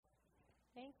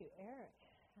Thank you, Eric,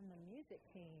 and the music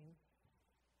team.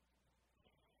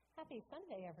 Happy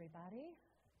Sunday, everybody.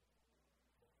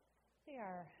 We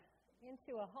are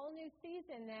into a whole new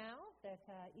season now that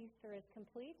Easter is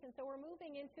complete, and so we're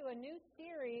moving into a new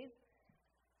series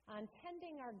on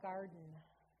tending our garden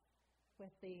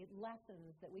with the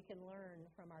lessons that we can learn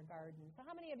from our garden. So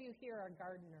how many of you here are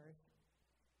gardeners?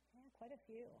 Yeah, quite a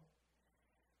few.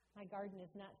 My garden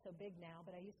is not so big now,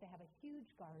 but I used to have a huge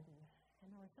garden, and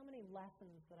there were so many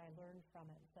lessons that I learned from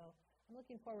it. So I'm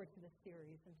looking forward to this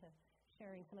series and to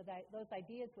sharing some of those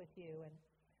ideas with you. And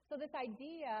so this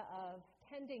idea of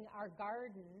tending our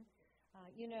garden,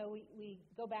 we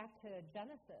go back to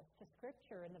Genesis, to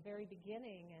Scripture in the very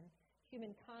beginning, and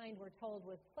humankind, we're told,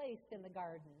 was placed in the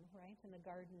garden, right, in the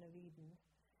Garden of Eden.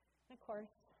 And of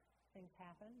course, things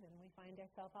happened, and we find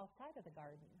ourselves outside of the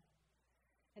garden.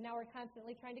 And now we're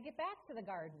constantly trying to get back to the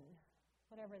garden,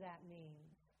 whatever that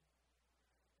means.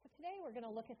 So today we're going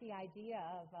to look at the idea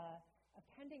of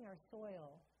tending our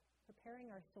soil,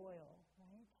 preparing our soil,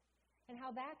 right? And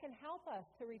how that can help us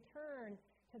to return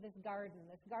to this garden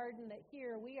that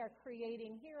here we are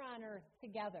creating here on earth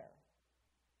together.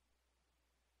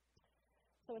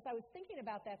 So as I was thinking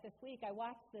about that this week, I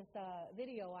watched this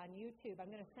video on YouTube. I'm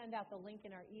going to send out the link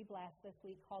in our e-blast this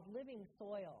week called Living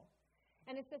Soil.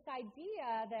 And it's this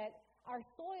idea that our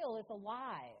soil is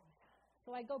alive.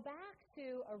 So I go back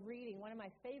to a reading, one of my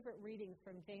favorite readings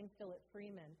from James Philip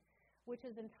Freeman, which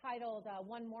is entitled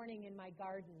One Morning in My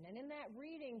Garden. And in that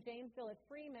reading, James Philip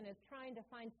Freeman is trying to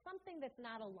find something that's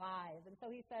not alive. And so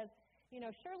he says,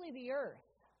 surely the earth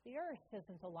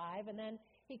isn't alive. And then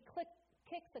he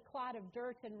kicks a clod of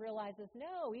dirt and realizes,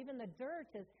 no, even the dirt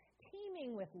is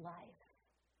teeming with life.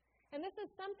 And this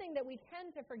is something that we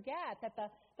tend to forget, that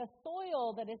the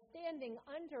soil that is standing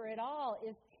under it all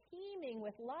is teeming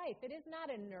with life. It is not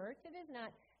inert. It is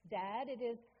not dead. It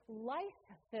is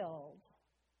life-filled.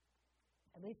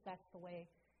 At least that's the way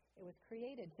it was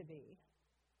created to be.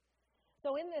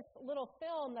 So in this little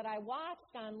film that I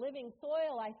watched on Living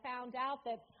Soil, I found out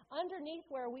that underneath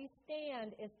where we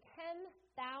stand is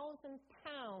 10,000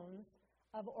 pounds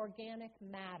of organic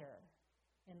matter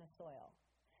in the soil.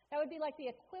 That would be like the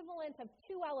equivalent of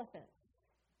 2 elephants.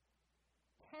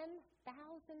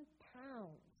 10,000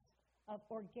 pounds of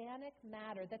organic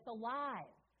matter that's alive,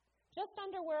 just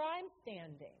under where I'm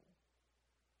standing.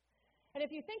 And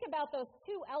if you think about those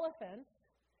 2 elephants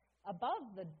above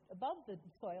the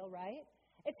soil, right,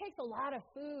 it takes a lot of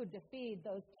food to feed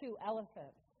those 2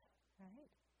 elephants,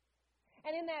 right?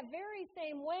 And in that very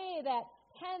same way, that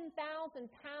 10,000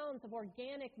 pounds of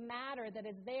organic matter that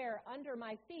is there under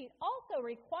my feet also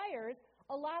requires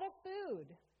a lot of food.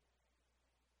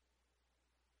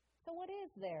 So what is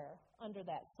there under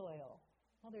that soil?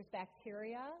 Well, there's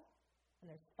bacteria, and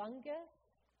there's fungus,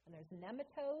 and there's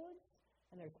nematodes,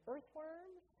 and there's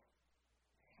earthworms.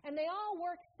 And they all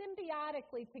work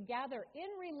symbiotically together in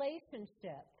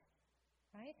relationship,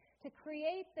 right, to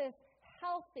create this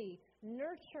healthy,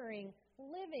 nurturing,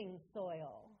 living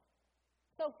soil.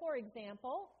 So, for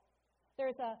example,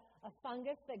 there's a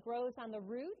fungus that grows on the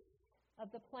roots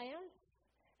of the plants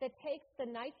that takes the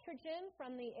nitrogen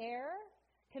from the air,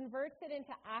 converts it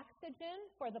into oxygen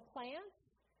for the plants,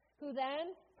 who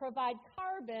then provide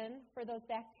carbon for those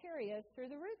bacteria through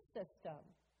the root system.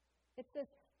 It's this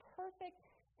perfect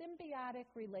symbiotic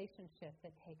relationship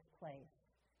that takes place.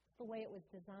 It's the way it was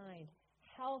designed.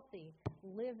 Healthy,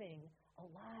 living,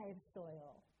 alive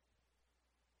soil.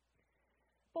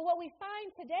 But what we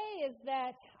find today is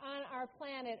that on our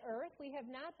planet Earth, we have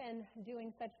not been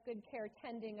doing such good care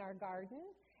tending our garden.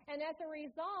 And as a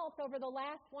result, over the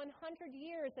last 100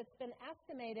 years, it's been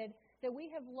estimated that we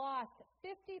have lost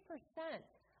 50%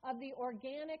 of the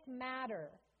organic matter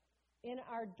in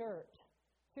our dirt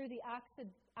through the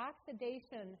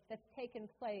oxidation that's taken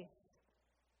place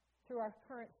through our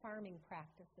current farming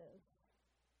practices.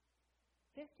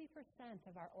 50%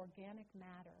 of our organic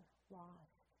matter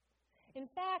lost. In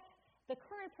fact, the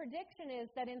current prediction is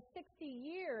that in 60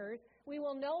 years, we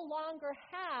will no longer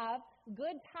have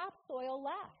good topsoil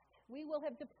left. We will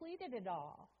have depleted it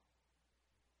all.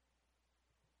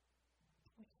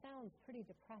 Which sounds pretty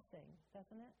depressing,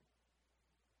 doesn't it?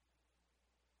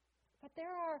 But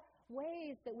there are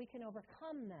ways that we can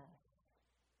overcome this.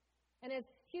 And as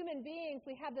human beings,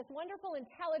 we have this wonderful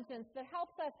intelligence that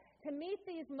helps us to meet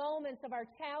these moments of our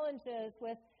challenges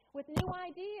with new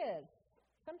ideas,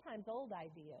 sometimes old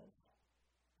ideas.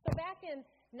 So back in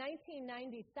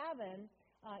 1997,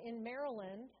 in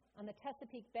Maryland, on the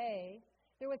Chesapeake Bay,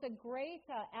 there was a great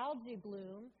algae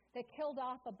bloom that killed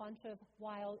off a bunch of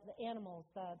wild animals,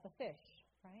 the fish,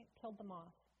 right? Killed them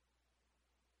off.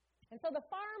 And so the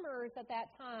farmers at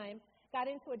that time got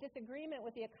into a disagreement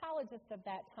with the ecologist of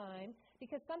that time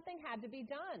because something had to be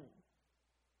done.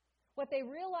 What they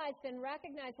realized and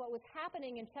recognized what was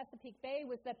happening in Chesapeake Bay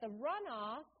was that the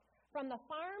runoff from the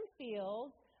farm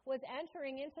fields was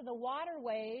entering into the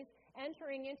waterways,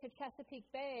 entering into Chesapeake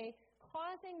Bay,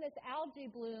 causing this algae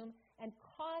bloom and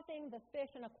causing the fish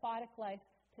and aquatic life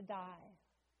to die.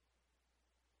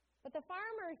 But the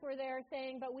farmers were there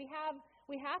saying, but we have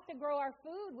to grow our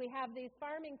food. We have these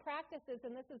farming practices,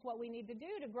 and this is what we need to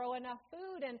do to grow enough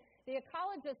food. And the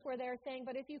ecologists were there saying,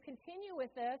 but if you continue with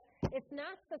this, it's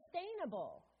not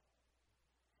sustainable.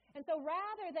 And so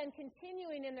rather than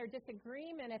continuing in their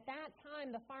disagreement, at that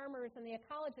time, the farmers and the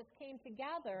ecologists came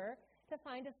together to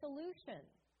find a solution.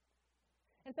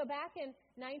 And so back in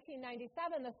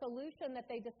 1997, the solution that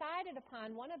they decided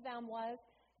upon, one of them was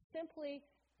simply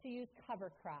to use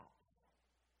cover crops.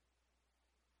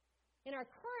 In our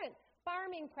current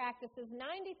farming practices,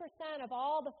 90% of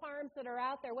all the farms that are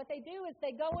out there, what they do is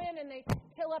they go in and they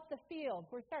till up the fields.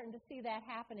 We're starting to see that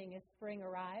happening as spring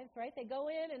arrives, right? They go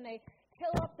in and they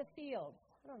till up the fields.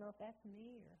 I don't know if that's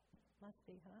me or must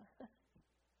be, huh?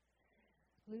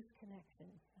 Loose connection.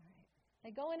 All right. They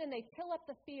go in and they till up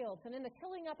the fields. And in the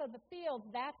tilling up of the fields,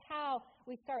 that's how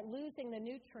we start losing the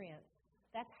nutrients.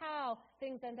 That's how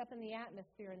things end up in the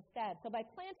atmosphere instead. So by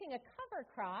planting a cover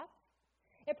crop,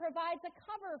 it provides a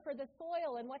cover for the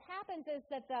soil. And what happens is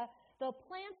that the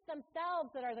plants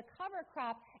themselves that are the cover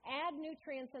crop add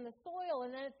nutrients in the soil.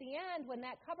 And then at the end, when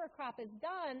that cover crop is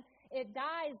done, it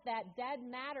dyes that dead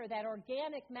matter, that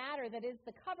organic matter that is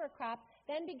the cover crop,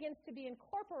 then begins to be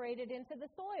incorporated into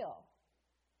the soil.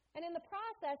 And in the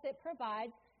process, it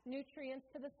provides nutrients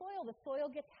to the soil. The soil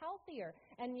gets healthier,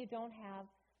 and you don't have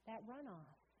that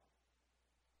runoff.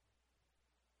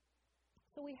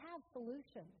 So we have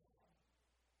solutions.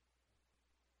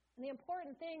 And the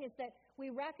important thing is that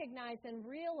we recognize and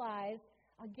realize,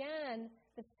 again,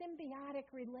 the symbiotic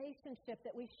relationship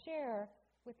that we share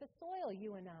with the soil,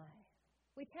 you and I.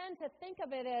 We tend to think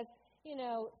of it as,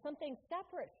 something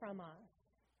separate from us.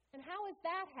 And how has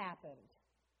that happened?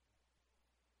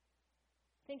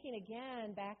 Thinking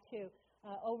again back to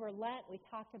over Lent, we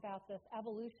talked about this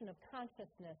evolution of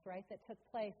consciousness, right, that took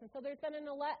place. And so there's been an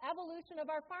evolution of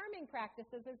our farming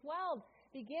practices as well,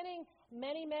 beginning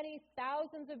many, many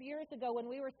thousands of years ago when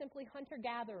we were simply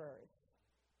hunter-gatherers.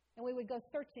 And we would go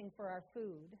searching for our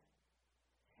food.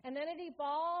 And then it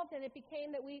evolved, and it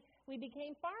became that we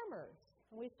became farmers.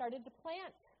 And we started to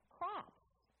plant crops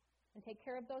and take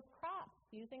care of those crops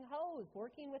using hoes,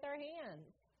 working with our hands.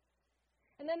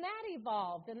 And then that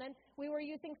evolved, and then we were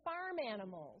using farm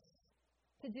animals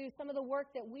to do some of the work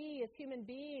that we as human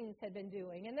beings had been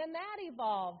doing. And then that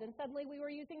evolved, and suddenly we were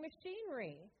using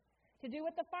machinery to do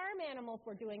what the farm animals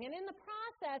were doing. And in the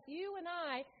process, you and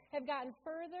I have gotten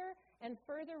further and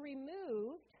further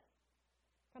removed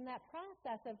from that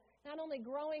process of not only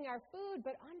growing our food,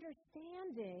 but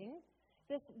understanding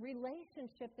this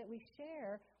relationship that we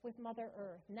share with Mother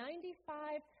Earth.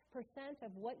 95%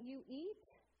 of what you eat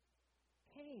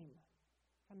came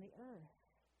from the earth,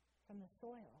 from the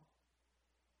soil.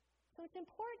 So it's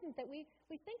important that we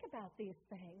think about these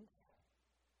things.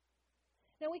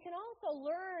 Now we can also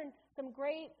learn some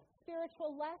great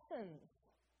spiritual lessons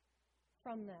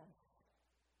from this.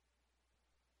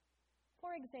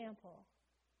 For example,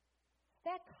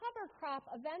 that cover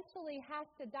crop eventually has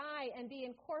to die and be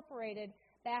incorporated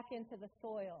back into the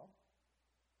soil.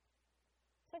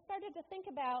 So I started to think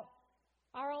about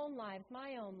our own lives,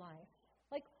 my own life.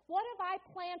 Like, what have I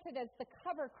planted as the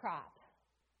cover crop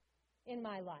in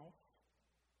my life?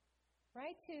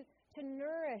 Right? To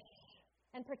nourish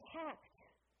and protect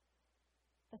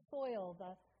the soil,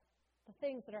 the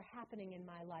things that are happening in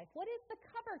my life. What is the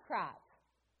cover crop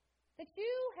that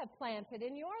you have planted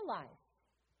in your life?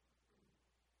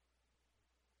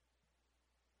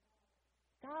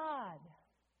 God.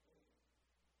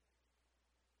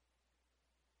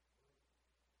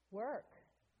 Work.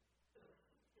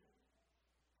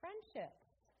 Friendships,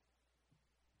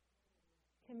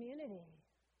 community,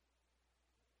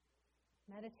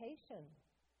 meditation,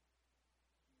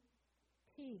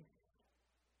 peace,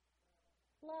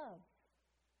 love,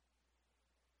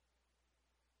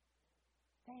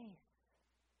 faith,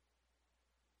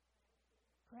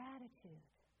 gratitude.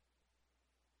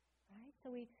 Right?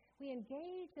 So we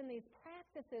engage in these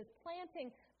practices,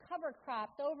 planting cover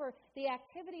crops over the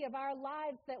activity of our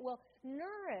lives that will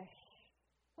nourish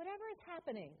whatever is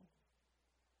happening.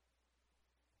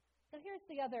 So here's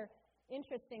the other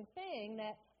interesting thing,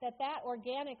 that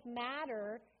organic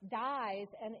matter dies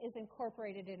and is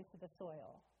incorporated into the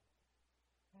soil.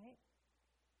 Right?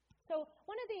 So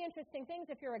one of the interesting things,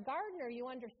 if you're a gardener,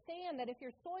 you understand that if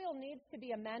your soil needs to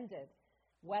be amended,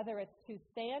 whether it's too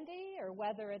sandy or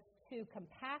whether it's too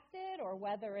compacted or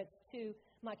whether it's too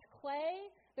much clay,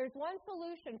 there's one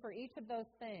solution for each of those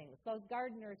things, those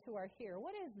gardeners who are here.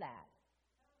 What is that?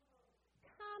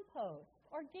 Compost,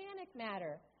 organic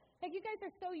matter. Like, you guys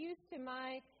are so used to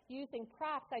my using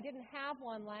props. I didn't have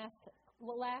one last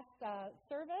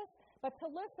service, but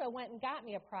Talissa went and got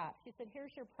me a prop. She said,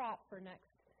 here's your prop for next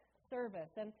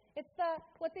service. And it's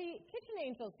what the Kitchen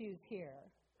Angels use here,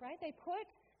 right? They put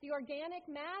the organic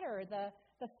matter, the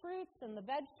fruits and the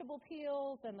vegetable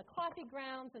peels and the coffee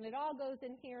grounds, and it all goes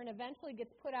in here and eventually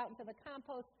gets put out into the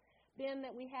compost bin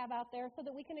that we have out there so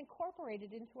that we can incorporate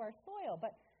it into our soil.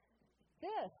 But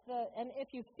and if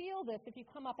you feel this, if you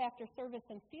come up after service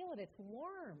and feel it, it's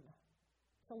warm.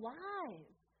 It's alive.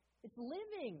 It's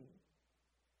living.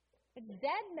 It's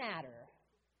dead matter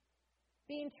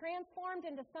being transformed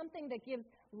into something that gives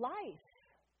life.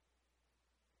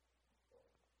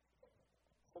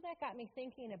 So that got me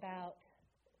thinking about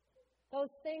those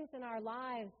things in our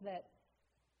lives that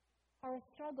are a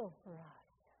struggle for us.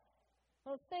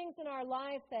 Those things in our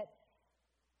life that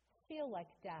feel like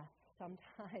death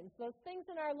sometimes. Those things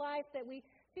in our life that we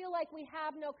feel like we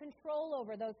have no control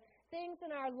over. Those things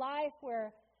in our life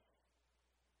where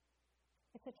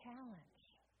it's a challenge,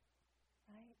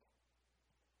 right?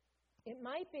 It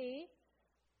might be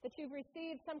that you've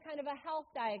received some kind of a health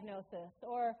diagnosis,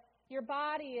 or your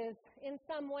body is in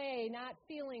some way not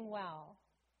feeling well.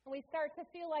 And we start to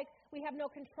feel like we have no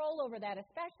control over that,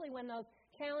 especially when those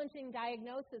challenging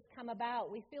diagnoses come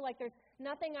about. We feel like there's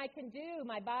nothing I can do.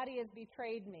 My body has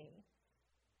betrayed me.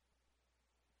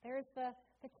 There's the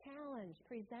challenge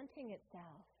presenting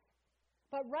itself.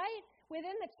 But right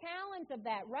within the challenge of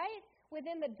that, right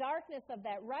within the darkness of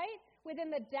that, right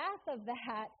within the death of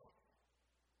that,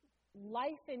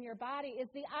 life in your body is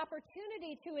the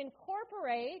opportunity to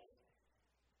incorporate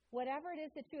whatever it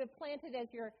is that you have planted as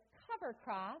your cover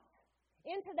crop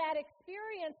into that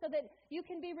experience so that you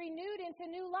can be renewed into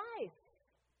new life.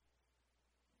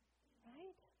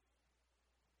 Right?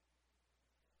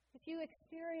 If you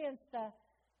experience the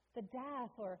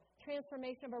death or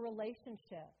transformation of a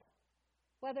relationship,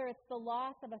 whether it's the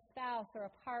loss of a spouse or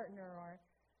a partner, or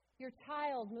your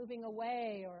child moving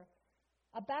away, or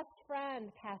a best friend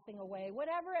passing away,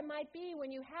 whatever it might be,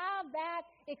 when you have that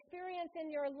experience in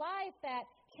your life, that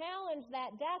challenge,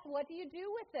 that death, what do you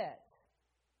do with it?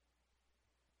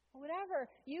 Whatever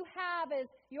you have as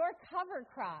your cover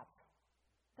crop,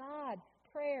 God,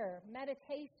 prayer,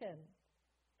 meditation,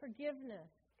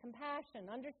 forgiveness, compassion,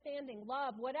 understanding,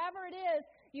 love, whatever it is,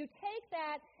 you take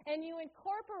that and you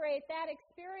incorporate that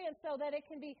experience so that it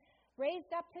can be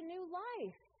raised up to new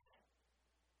life.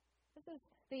 This is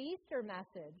the Easter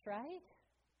message, right?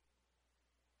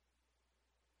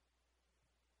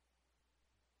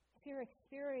 If you're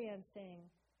experiencing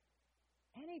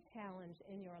any challenge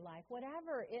in your life,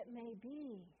 whatever it may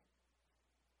be,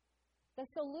 the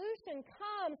solution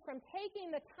comes from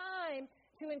taking the time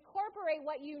to incorporate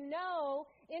what you know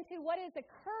into what is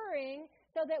occurring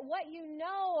so that what you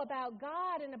know about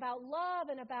God and about love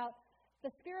and about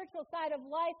the spiritual side of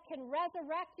life can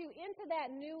resurrect you into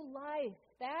that new life.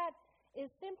 That is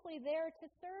simply there to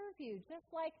serve you. Just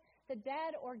like the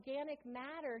dead organic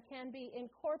matter can be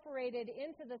incorporated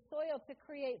into the soil to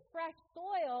create fresh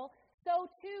soil,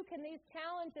 so too can these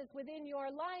challenges within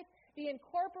your life be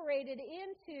incorporated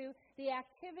into the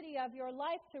activity of your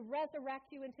life to resurrect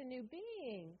you into new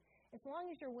being, as long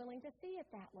as you're willing to see it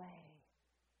that way.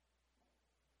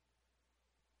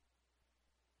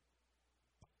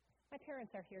 My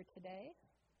parents are here today.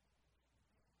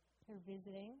 They're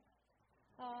visiting.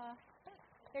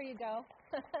 There you go.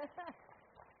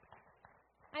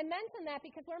 I mention that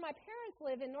because where my parents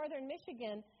live in northern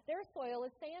Michigan, their soil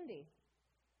is sandy.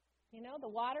 You know, the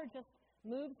water just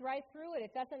moves right through it.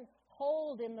 It doesn't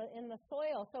hold in the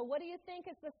soil. So what do you think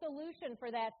is the solution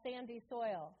for that sandy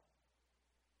soil?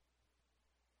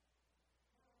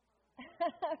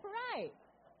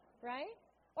 Right?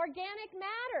 Organic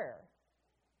matter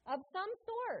of some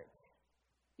sort.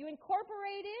 You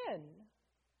incorporate in.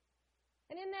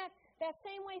 And in that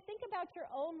same way, think about your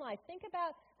own life. Think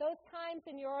about those times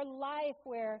in your life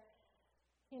where,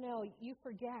 you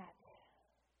forget.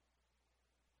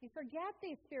 You forget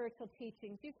these spiritual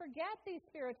teachings. You forget these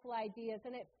spiritual ideas.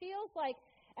 And it feels like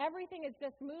everything is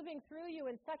just moving through you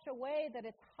in such a way that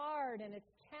it's hard and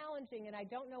it's challenging and I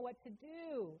don't know what to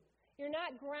do. You're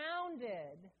not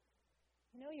grounded.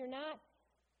 You're not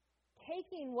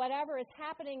taking whatever is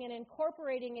happening and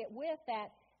incorporating it with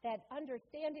that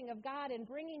understanding of God and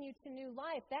bringing you to new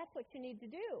life. That's what you need to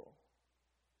do.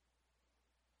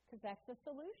 Because that's the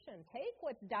solution. Take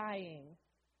what's dying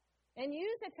and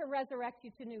use it to resurrect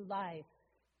you to new life.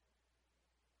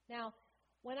 Now,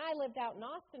 when I lived out in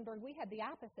Austinburg, we had the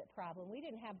opposite problem. We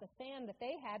didn't have the sand that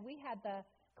they had. We had the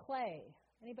clay.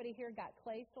 Anybody here got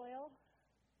clay soil?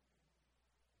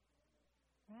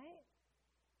 Right?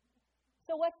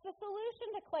 So what's the solution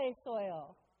to clay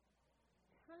soil?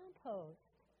 Compost.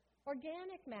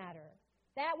 Organic matter.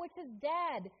 That which is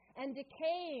dead and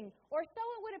decaying. Or so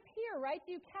it would appear, right?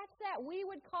 Do you catch that? We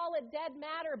would call it dead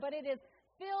matter, but it is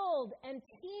filled and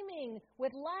teeming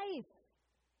with life.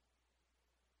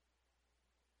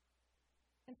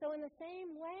 And so in the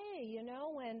same way,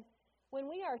 when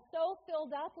we are so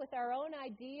filled up with our own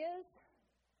ideas,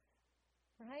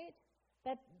 right,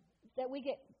 that we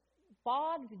get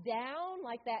bogged down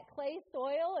like that clay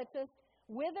soil, it just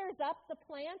withers up the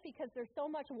plant because there's so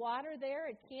much water there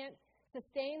it can't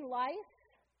sustain life.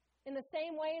 In the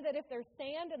same way that if there's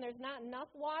sand and there's not enough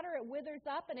water, it withers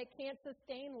up and it can't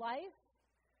sustain life.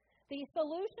 The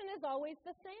solution is always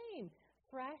the same.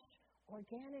 Fresh,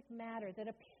 organic matter that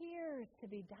appears to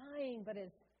be dying but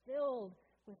is filled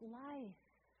with life.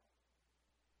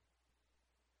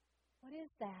 What is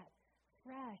that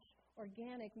fresh,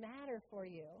 organic matter for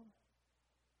you?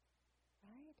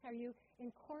 Right? Are you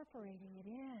incorporating it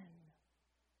in?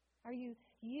 Are you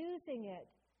using it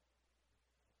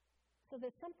so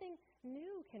that something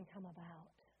new can come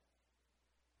about?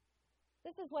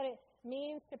 This is what it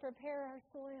means to prepare our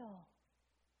soil.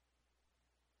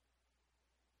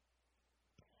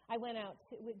 I went out,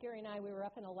 Gary and I, we were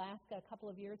up in Alaska a couple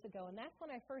of years ago, and that's when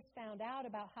I first found out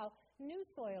about how new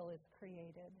soil is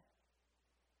created.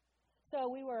 So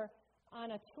we were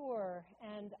on a tour,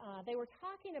 and they were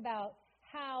talking about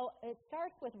how it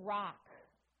starts with rock.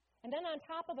 And then on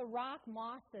top of the rock,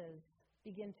 mosses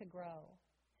begin to grow.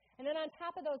 And then on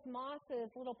top of those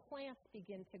mosses, little plants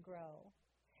begin to grow.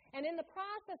 And in the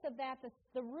process of that,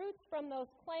 the roots from those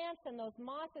plants and those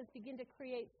mosses begin to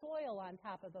create soil on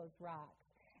top of those rocks.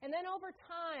 And then over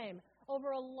time,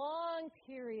 over a long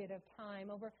period of time,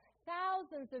 over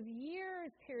thousands of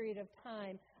years period of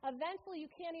time, eventually you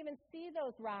can't even see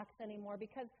those rocks anymore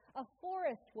because a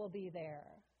forest will be there.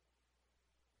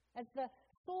 As the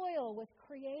soil was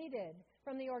created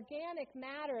from the organic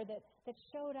matter that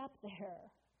showed up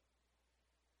there.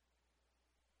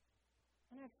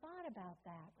 And I've thought about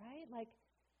that, right? Like,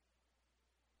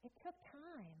 it took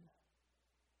time.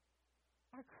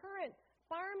 Our current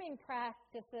farming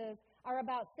practices are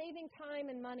about saving time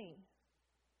and money.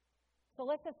 So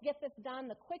let's just get this done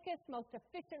the quickest, most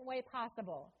efficient way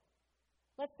possible.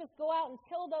 Let's just go out and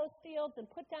till those fields and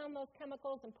put down those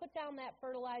chemicals and put down that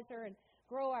fertilizer and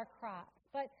grow our crops.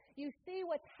 But you see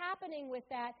what's happening with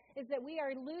that is that we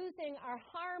are losing our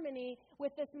harmony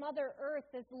with this Mother Earth,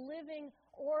 this living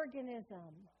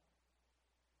organism.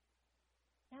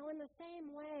 Now, in the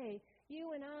same way,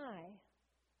 you and I,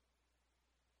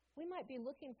 we might be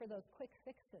looking for those quick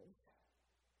fixes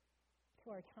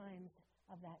to our times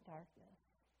of that darkness.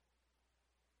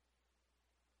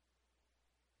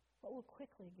 What will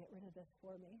quickly get rid of this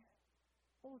for me?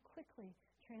 What will quickly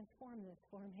transform this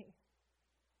for me?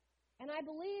 And I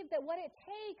believe that what it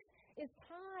takes is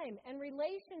time and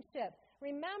relationship.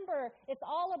 Remember, it's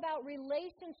all about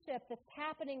relationship that's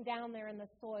happening down there in the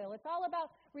soil. It's all about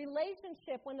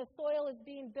relationship when the soil is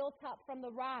being built up from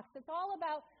the rocks. It's all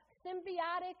about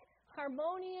symbiotic,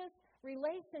 harmonious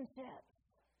relationships.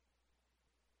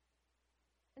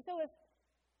 And so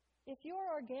if your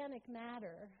organic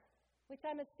matter, which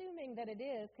I'm assuming that it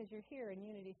is because you're here in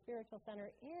Unity Spiritual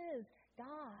Center, is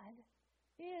God,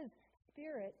 is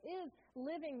Spirit, is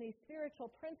living these spiritual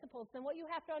principles, then what you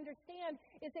have to understand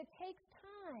is it takes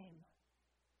time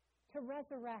to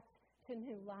resurrect to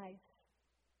new life.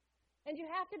 And you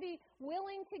have to be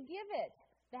willing to give it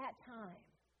that time.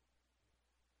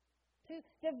 To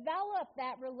develop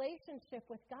that relationship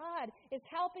with God is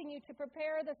helping you to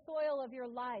prepare the soil of your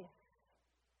life.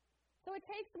 So it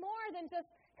takes more than just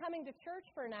coming to church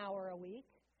for an hour a week.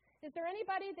 Is there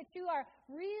anybody that you are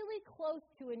really close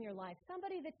to in your life?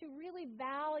 Somebody that you really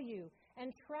value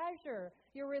and treasure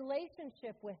your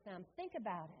relationship with them? Think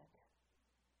about it.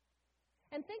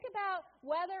 And think about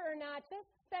whether or not just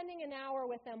spending an hour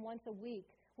with them once a week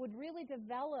would really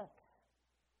develop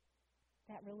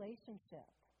that relationship.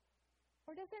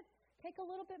 Or does it take a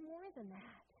little bit more than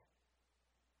that?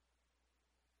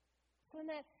 So in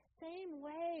that same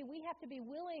way, we have to be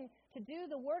willing to do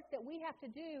the work that we have to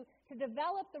do to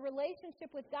develop the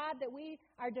relationship with God that we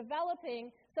are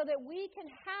developing so that we can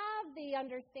have the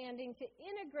understanding to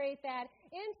integrate that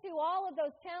into all of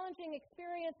those challenging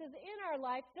experiences in our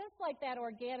life, just like that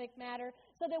organic matter,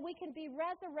 so that we can be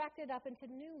resurrected up into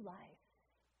new life.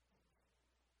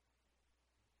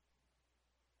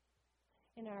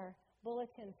 in our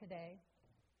bulletin today.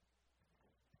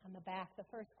 On the back, the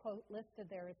first quote listed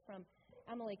there is from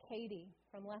Emily Cady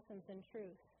from Lessons in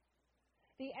Truth.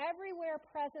 The everywhere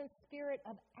present spirit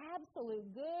of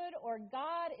absolute good or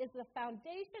God is the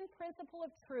foundation principle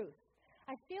of truth.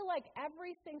 I feel like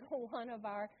every single one of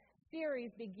our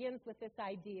series begins with this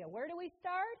idea. Where do we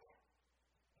start?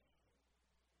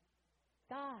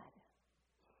 God.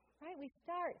 Right? We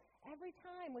start every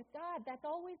time with God. That's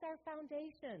always our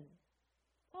foundation.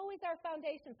 It's always our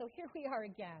foundation. So here we are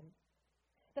again.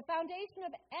 The foundation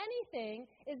of anything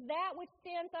is that which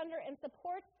stands under and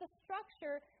supports the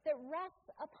structure that rests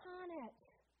upon it.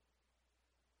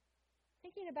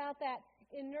 Thinking about that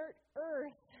inert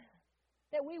earth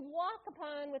that we walk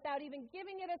upon without even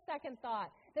giving it a second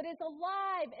thought, that is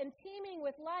alive and teeming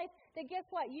with life, that guess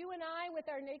what? You and I, with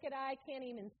our naked eye, can't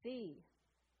even see.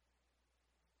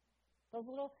 Those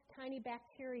little tiny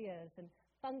bacterias and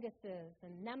funguses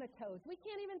and nematodes. We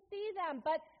can't even see them,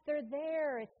 but they're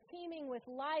there. It's teeming with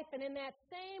life. And in that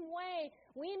same way,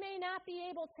 we may not be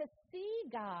able to see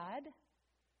God,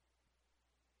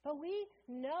 but we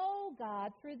know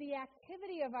God through the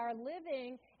activity of our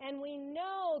living, and we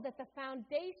know that the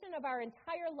foundation of our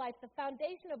entire life, the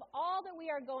foundation of all that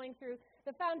we are going through,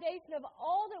 the foundation of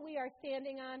all that we are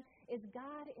standing on is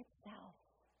God itself.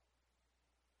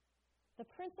 The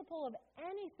principle of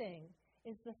anything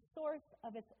is the source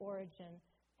of its origin.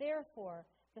 Therefore,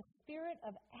 the spirit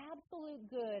of absolute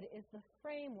good is the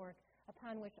framework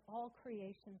upon which all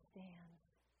creation stands.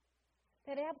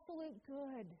 That absolute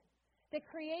good that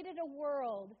created a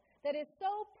world that is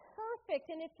so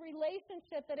perfect in its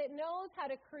relationship that it knows how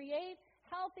to create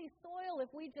healthy soil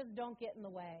if we just don't get in the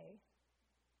way.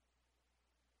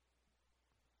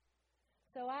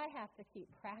 So I have to keep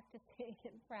practicing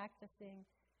and practicing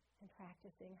and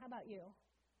practicing. How about you?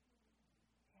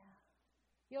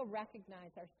 You'll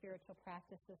recognize our spiritual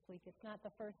practice this week. It's not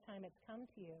the first time it's come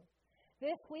to you.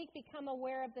 This week, become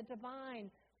aware of the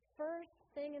divine first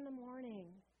thing in the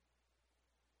morning.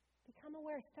 Become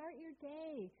aware. Start your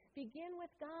day. Begin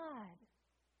with God.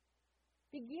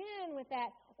 Begin with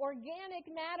that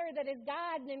organic matter that is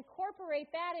God and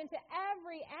incorporate that into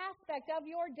every aspect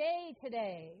of your day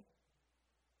today.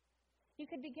 You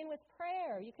could begin with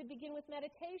prayer. You could begin with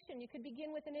meditation. You could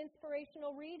begin with an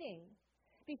inspirational reading.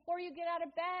 Before you get out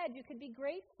of bed, you could be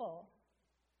grateful.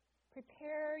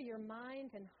 Prepare your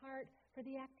mind and heart for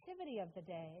the activity of the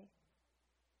day.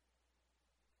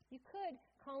 You could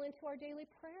call into our daily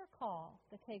prayer call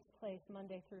that takes place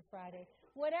Monday through Friday.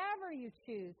 Whatever you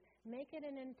choose, make it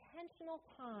an intentional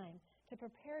time to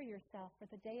prepare yourself for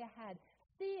the day ahead.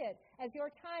 See it as your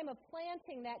time of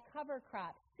planting that cover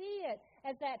crop. See it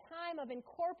as that time of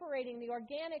incorporating the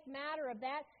organic matter of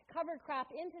that cover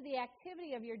crop into the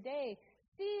activity of your day.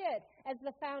 See it as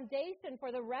the foundation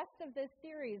for the rest of this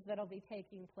series that'll be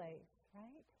taking place,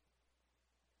 right?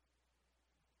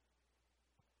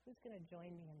 Who's going to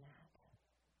join me in that?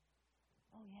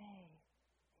 Oh, yay.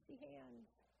 I see hands.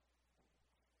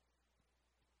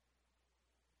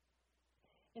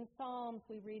 In Psalms,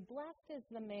 we read, "Blessed is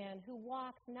the man who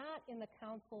walks not in the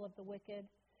counsel of the wicked,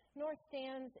 nor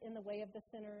stands in the way of the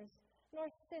sinners, nor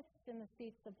sits in the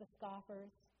seats of the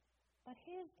scoffers. But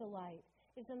his delight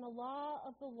is in the law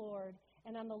of the Lord,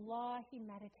 and on the law he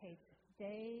meditates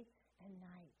day and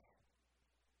night."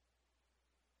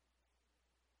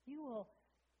 You will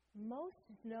most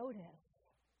notice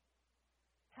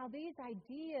how these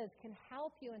ideas can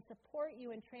help you and support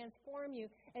you and transform you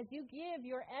as you give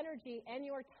your energy and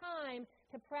your time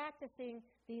to practicing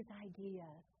these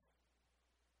ideas.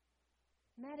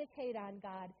 Meditate on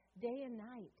God day and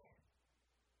night.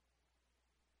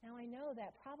 Now, I know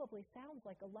that probably sounds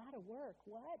like a lot of work.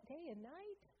 What? Day and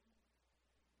night?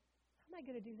 How am I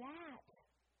going to do that?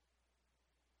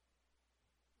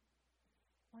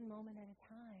 One moment at a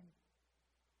time.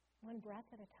 One breath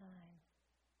at a time.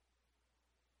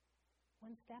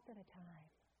 One step at a time.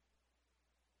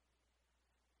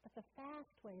 But the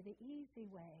fast way, the easy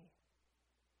way,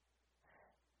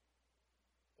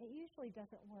 it usually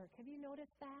doesn't work. Have you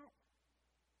noticed that?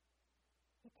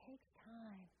 It takes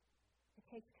time. It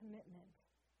takes commitment.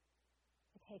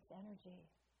 It takes energy.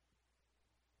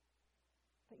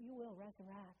 But you will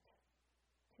resurrect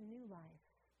to new life.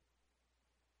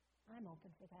 I'm open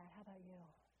for that. How about you?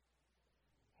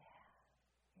 Yeah.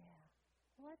 Well,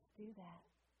 let's do that.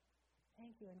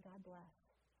 Thank you, and God bless.